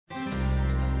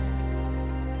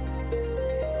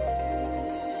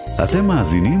אתם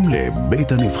מאזינים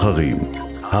לבית הנבחרים,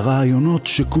 הרעיונות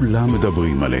שכולם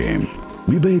מדברים עליהם,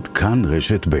 מבית כאן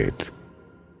רשת בית.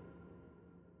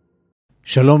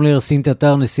 שלום לארסין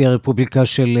טטר, נשיא הרפובליקה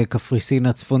של קפריסין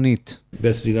הצפונית.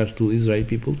 Best regards to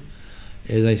Israeli people.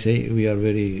 As I say, we are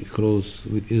very close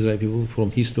with Israeli people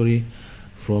from history,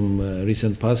 from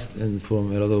recent past and from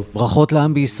a lot of... ברכות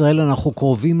לעם בישראל, אנחנו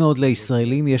קרובים מאוד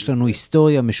לישראלים, יש לנו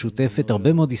היסטוריה משותפת,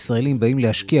 הרבה מאוד ישראלים באים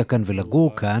להשקיע כאן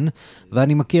ולגור כאן,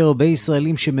 ואני מכיר הרבה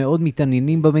ישראלים שמאוד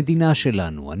מתעניינים במדינה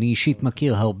שלנו. אני אישית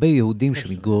מכיר הרבה יהודים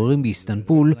שמתגוררים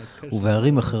באיסטנבול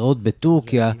ובערים אחרות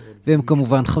בטורקיה, והם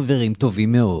כמובן חברים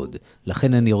טובים מאוד.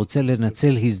 לכן אני רוצה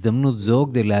לנצל הזדמנות זו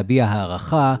כדי להביע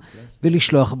הערכה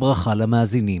ולשלוח ברכה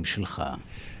למאזינים שלך.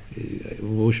 I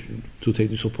wish to take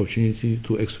this opportunity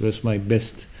to express my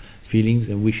best feelings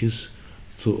and wishes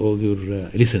to all your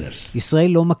listeners.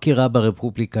 ישראל לא מכירה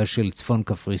ברפובליקה של צפון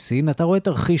קפריסין. אתה רואה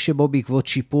תרחיש שבו בעקבות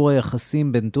שיפור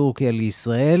היחסים בין טורקיה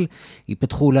לישראל,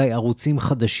 ייפתחו אולי ערוצים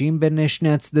חדשים בין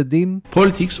שני הצדדים?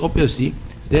 Politics, obviously,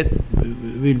 that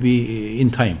will be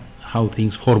in time, how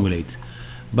things formulate.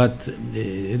 But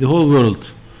the whole world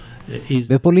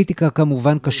בפוליטיקה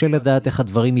כמובן קשה לדעת איך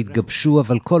הדברים יתגבשו,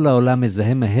 אבל כל העולם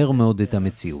מזהה מהר מאוד את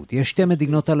המציאות. יש שתי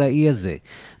מדינות על האי הזה.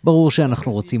 ברור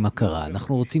שאנחנו רוצים הכרה.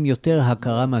 אנחנו רוצים יותר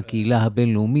הכרה מהקהילה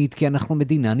הבינלאומית, כי אנחנו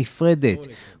מדינה נפרדת.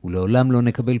 ולעולם לא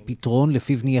נקבל פתרון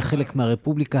לפיו נהיה חלק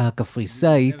מהרפובליקה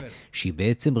הקפריסאית, שהיא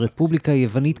בעצם רפובליקה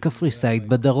יוונית קפריסאית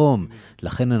בדרום.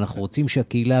 לכן אנחנו רוצים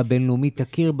שהקהילה הבינלאומית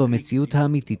תכיר במציאות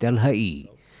האמיתית על האי.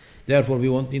 Therefore, we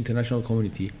want the international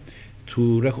community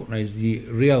to recognize the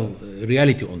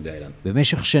reality on the island.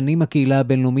 במשך שנים הקהילה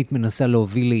הבינלאומית מנסה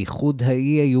להוביל לאיחוד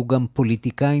האי, היו גם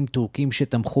פוליטיקאים טורקים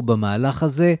שתמכו במהלך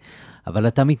הזה, אבל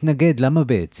אתה מתנגד, למה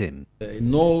בעצם?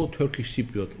 No Turkish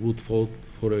Cypriot would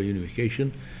vote for a unification.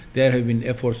 There have been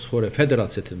efforts for a federal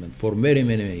settlement for many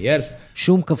years.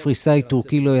 שום קפריסאי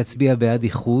טורקי לא יצביע בעד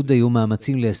איחוד, היו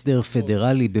מאמצים להסדר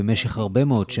פדרלי במשך הרבה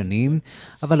מאוד שנים,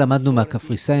 אבל למדנו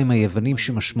מהקפריסאים היוונים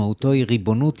שמשמעותו היא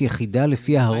ריבונות יחידה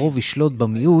לפיה הרוב ישלוט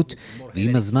במיעוט,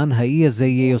 ועם הזמן האי הזה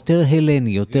יהיה יותר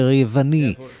הלני, יותר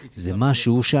יווני. זה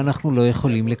משהו שאנחנו לא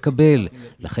יכולים לקבל.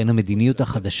 לכן המדיניות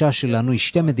החדשה שלנו היא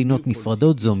שתי מדינות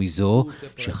נפרדות זו מזו,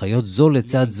 שחיות זו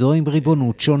לצד זו עם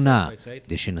ריבונות שונה.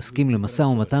 כדי שנסכים למשא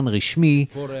ומתן רשמי,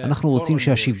 אנחנו רוצים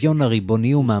שהשוויון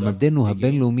הריבוני ומעמדנו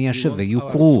הבינלאומי השווה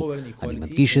יוכרו. אני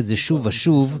מדגיש את זה שוב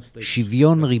ושוב,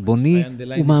 שוויון ריבוני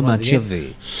ומעמד שווה.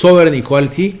 Sovereign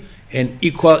equality and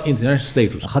equal international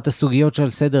status. אחת הסוגיות שעל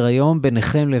סדר היום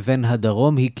ביניכם לבין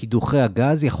הדרום היא קידוחי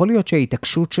הגז. יכול להיות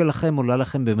שההתעקשות שלכם עולה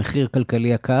לכם במחיר כלכלי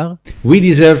יקר? We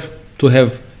deserve to have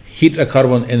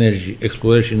hydrocarbon energy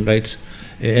exploration rights.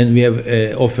 And we have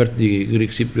offered the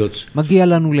Greek Cypriots. מגיע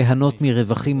לנו ליהנות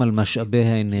מרווחים על משאבי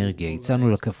האנרגיה. הצענו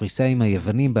לקפריסאים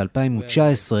היוונים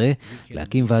ב-2019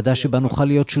 להקים ועדה שבה נוכל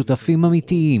להיות שותפים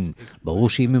אמיתיים. ברור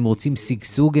שאם הם רוצים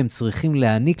שגשוג, הם צריכים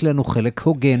להעניק לנו חלק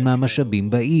הוגן מהמשאבים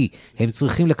באי. הם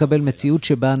צריכים לקבל מציאות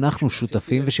שבה אנחנו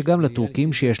שותפים, ושגם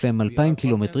לטורקים שיש להם 2,000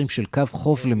 קילומטרים של קו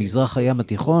חוף למזרח הים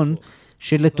התיכון,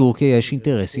 שלטורקיה יש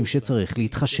אינטרסים שצריך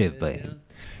להתחשב בהם.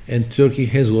 And Turkey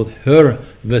has got her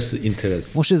vested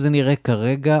interest. כמו שזה נראה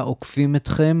כרגע, עוקפים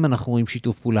אתכם, אנחנו רואים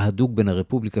שיתוף פעולה הדוק בין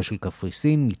הרפובליקה של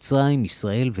קפריסין, מצרים,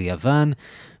 ישראל ויוון,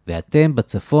 ואתם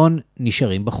בצפון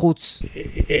נשארים בחוץ.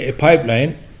 A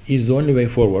pipeline is the only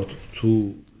way forward to...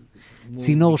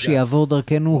 צינור שיעבור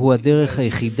דרכנו הוא הדרך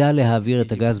היחידה להעביר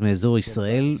את הגז מאזור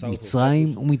ישראל,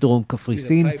 מצרים ומדרום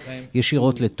קפריסין,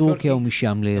 ישירות לטורקיה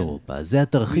ומשם לאירופה. זה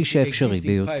התרחיש האפשרי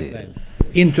ביותר.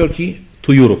 In Turkey to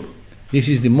Europe. This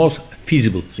is the most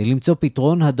feasible. למצוא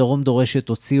פתרון, הדרום דורש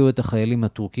שתוציאו את החיילים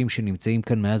הטורקים שנמצאים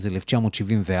כאן מאז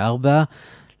 1974.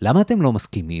 למה אתם לא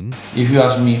מסכימים? If you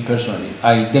ask me personally,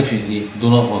 I definitely do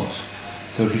not want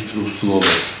Turkish troops to go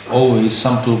back. Always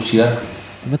some troops here.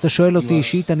 אם אתה שואל אותי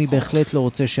אישית, אני בהחלט לא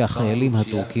רוצה שהחיילים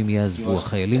הטורקים יעזבו.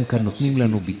 החיילים כאן נותנים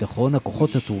לנו ביטחון,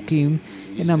 הכוחות הטורקים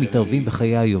אינם מתערבים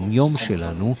בחיי היום-יום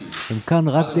שלנו, הם כאן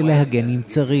רק כדי להגן אם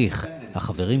צריך.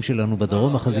 החברים שלנו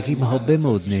בדרום מחזיקים הרבה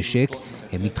מאוד נשק,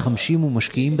 הם מתחמשים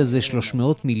ומשקיעים בזה $300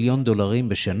 מיליון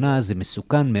בשנה, זה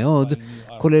מסוכן מאוד,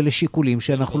 כולל לשיקולים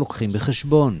שאנחנו לוקחים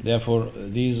בחשבון.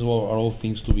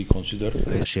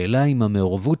 השאלה אם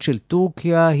המעורבות של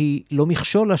טורקיה היא לא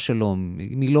מכשול לשלום,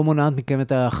 אם היא לא מונעת מכם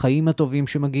את החיים הטובים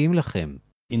שמגיעים לכם.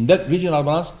 In that regional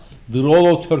balance, the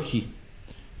role of Turkey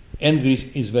and Greece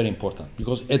is very important,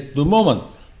 because at the moment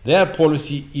their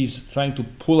policy is trying to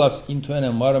pull us into an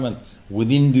environment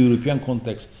within the European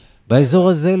context. באזור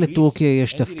הזה לטורקיה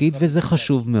יש תפקיד וזה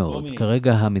חשוב מאוד.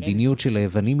 כרגע המדיניות של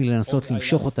היוונים היא לנסות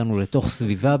למשוך אותנו לתוך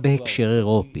סביבה בהקשר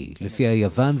אירופי. לפי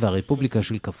היוון והרפובליקה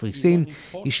של קפריסין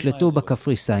ישלטו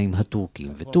בקפריסאים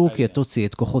הטורקים, וטורקיה תוציא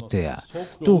את כוחותיה.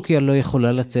 טורקיה לא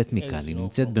יכולה לצאת מכאן, היא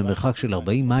נמצאת במרחק של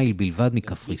 40 מייל בלבד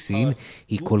מקפריסין,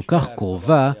 היא כל כך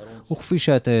קרובה, וכפי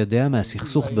שאתה יודע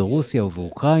מהסכסוך ברוסיה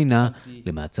ובאוקראינה,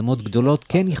 למעצמות גדולות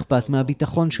כן אכפת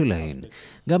מהביטחון שלהן.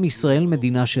 גם ישראל,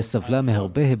 מדינה שסבלה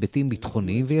מהרבה היבטים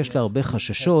ביטחוניים ויש לה הרבה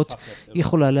חששות,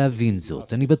 יכולה להבין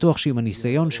זאת. אני בטוח שעם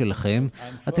הניסיון שלכם,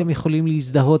 אתם יכולים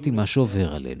להזדהות עם מה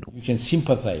שעובר עלינו.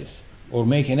 or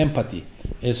make an empathy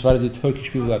as far as the Turkish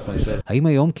people are concerned. האם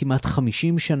היום, כמעט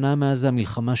 50 שנה מאז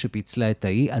המלחמה שפיצלה את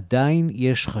האי, עדיין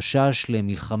יש חשש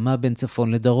למלחמה בין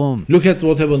צפון לדרום? Look at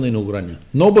what happened in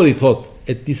Ukraine. Nobody thought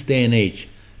at this day and age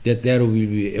that there will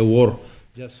be a war.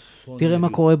 תראה מה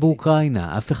קורה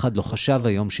באוקראינה. אף אחד לא חשב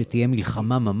היום שתהיה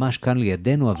מלחמה ממש כאן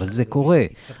לידינו, אבל זה קורה.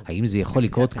 האם זה יכול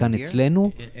לקרות כאן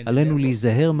אצלנו? עלינו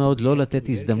להיזהר מאוד לא לתת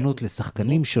הזדמנות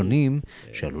לשחקנים שונים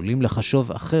שעלולים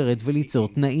לחשוב אחרת וליצור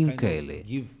תנאים כאלה.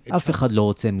 אף אחד לא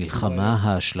רוצה מלחמה.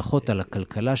 ההשלכות על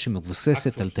הכלכלה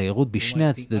שמבוססת על תיירות בשני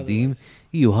הצדדים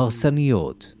יהיו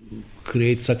הרסניות.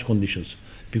 Create such conditions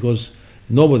because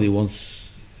nobody wants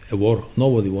a war,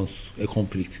 nobody wants a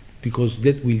conflict. Because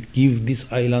that will give this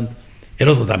island a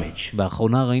lot of damage.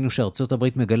 באחרונה ראינו שארצות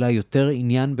הברית מגלה יותר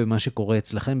עניין במה שקורה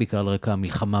אצלכם, בעיקר על רקע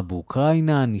המלחמה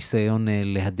באוקראינה, ניסיון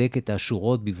להדק את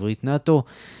השורות בברית נאטו.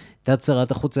 תת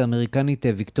שרת החוץ האמריקנית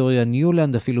ויקטוריה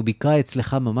ניולנד אפילו ביקרה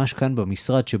אצלך ממש כאן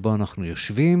במשרד שבו אנחנו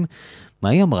יושבים. מה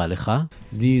היא אמרה לך?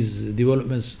 These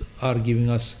developments are giving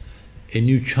us a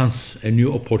new chance, a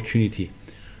new opportunity.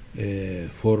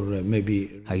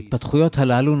 ההתפתחויות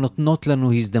הללו נותנות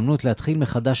לנו הזדמנות להתחיל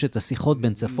מחדש את השיחות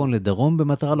בין צפון לדרום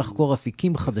במטרה לחקור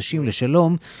אפיקים חדשים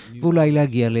לשלום ואולי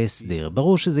להגיע להסדר.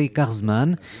 ברור שזה ייקח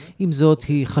זמן, עם זאת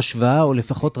היא חשבה או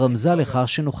לפחות רמזה לכך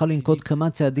שנוכל לנקוט כמה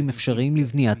צעדים אפשריים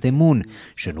לבניית אמון,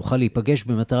 שנוכל להיפגש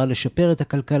במטרה לשפר את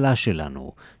הכלכלה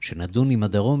שלנו, שנדון עם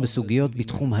הדרום בסוגיות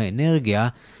בתחום האנרגיה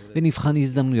ונבחן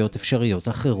הזדמנויות אפשריות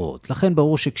אחרות. לכן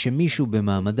ברור שכשמישהו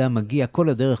במעמדה מגיע כל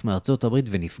הדרך מארצות הברית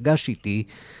ונפגש איתי,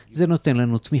 זה נותן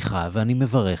לנו תמיכה ואני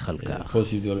מברך על כך.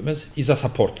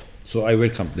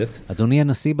 אדוני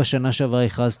הנשיא, בשנה שעברה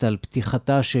הכרזת על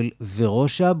פתיחתה של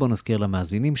ורושה. בוא נזכיר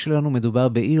למאזינים שלנו, מדובר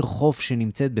בעיר חוף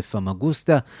שנמצאת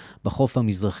בפמגוסטה, בחוף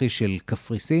המזרחי של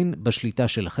קפריסין, בשליטה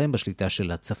שלכם, בשליטה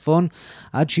של הצפון.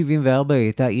 עד 74 היא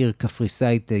הייתה עיר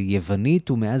קפריסאית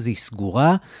יוונית, ומאז היא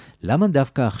סגורה. למה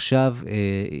דווקא עכשיו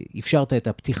אפשרת את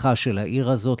הפתיחה של העיר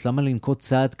הזאת? למה לנקוט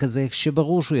צעד כזה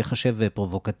שברור שהוא יחשב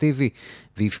פרובוקטיבי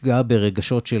ויפגע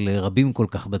ברגשות של רבים כל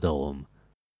כך בדרום?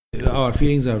 Our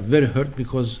feelings are very hurt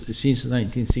because since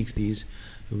 1960s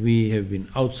we have been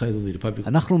outside of the republic.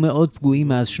 אנחנו מאוד פגועים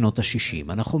מאז שנות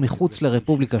ה-60. אנחנו מחוץ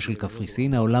לרפובליקה של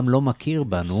קפריסין, העולם לא מכיר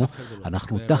בנו,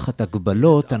 אנחנו תחת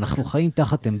הגבלות, אנחנו חיים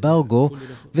תחת אמברגו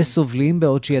וסובלים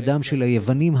בעוד שידם של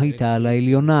היוונים הייתה על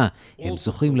העליונה. הם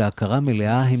זוכים להכרה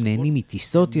מלאה, הם נהנים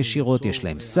מטיסות ישירות, יש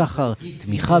להם סחר,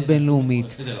 תמיכה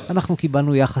בינלאומית. אנחנו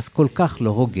קיבלנו יחס כל כך לא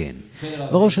הוגן.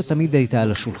 בראש תמיד הייתה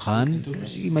על השולחן,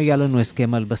 אם היה לנו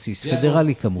הסכם על בסיס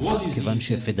פדרלי כמובן, כיוון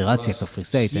שפדרציה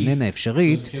קפריסאית איננה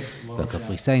אפשרית,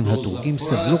 והקפריסאים הטורקים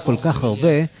סבלו כל כך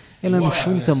הרבה, אין לנו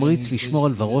שום תמריץ לשמור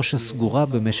על ורושה סגורה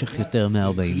במשך יותר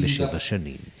מ-47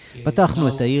 שנים. פתחנו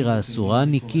את העיר האסורה,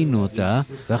 ניקינו אותה,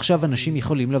 ועכשיו אנשים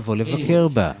יכולים לבוא לבקר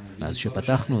בה. מאז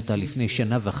שפתחנו אותה לפני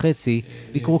שנה וחצי,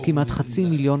 ביקרו כמעט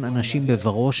 500,000 אנשים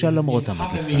בורושה למרות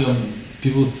המגפה.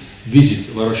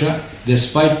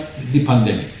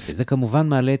 וזה כמובן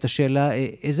מעלה את השאלה,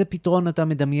 איזה פתרון אתה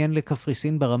מדמיין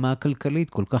לקפריסין ברמה הכלכלית?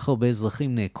 כל כך הרבה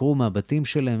אזרחים נעקרו מהבתים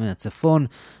שלהם מהצפון,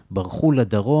 ברחו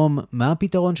לדרום, מה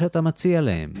הפתרון שאתה מציע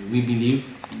להם? We believe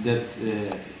that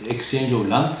exchange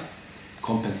of land,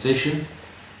 compensation,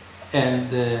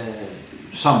 and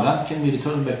some land can be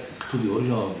returned back to the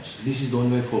original owners. This is the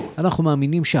only way forward. אנחנו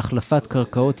מאמינים שהחלפת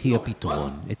קרקעות היא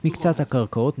הפתרון. את מקצת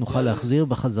הקרקעות נוכל להחזיר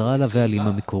בחזרה לבעלים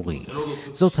המקורי.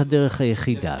 זאת הדרך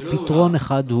היחידה. פתרון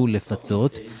אחד הוא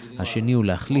לפצות, השני הוא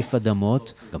להחליף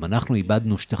אדמות. גם אנחנו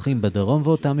איבדנו שטחים בדרום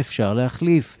ואותם אפשר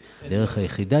להחליף. הדרך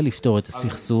היחידה לפתור את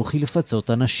הסכסוך היא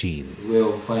לפצות אנשים.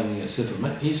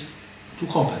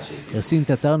 רסין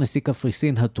טטר, נשיא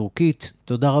קפריסין הטורקית,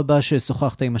 תודה רבה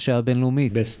ששוחחת עם השעה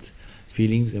הבינלאומית. Best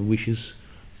feelings and wishes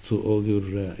to all your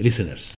listeners.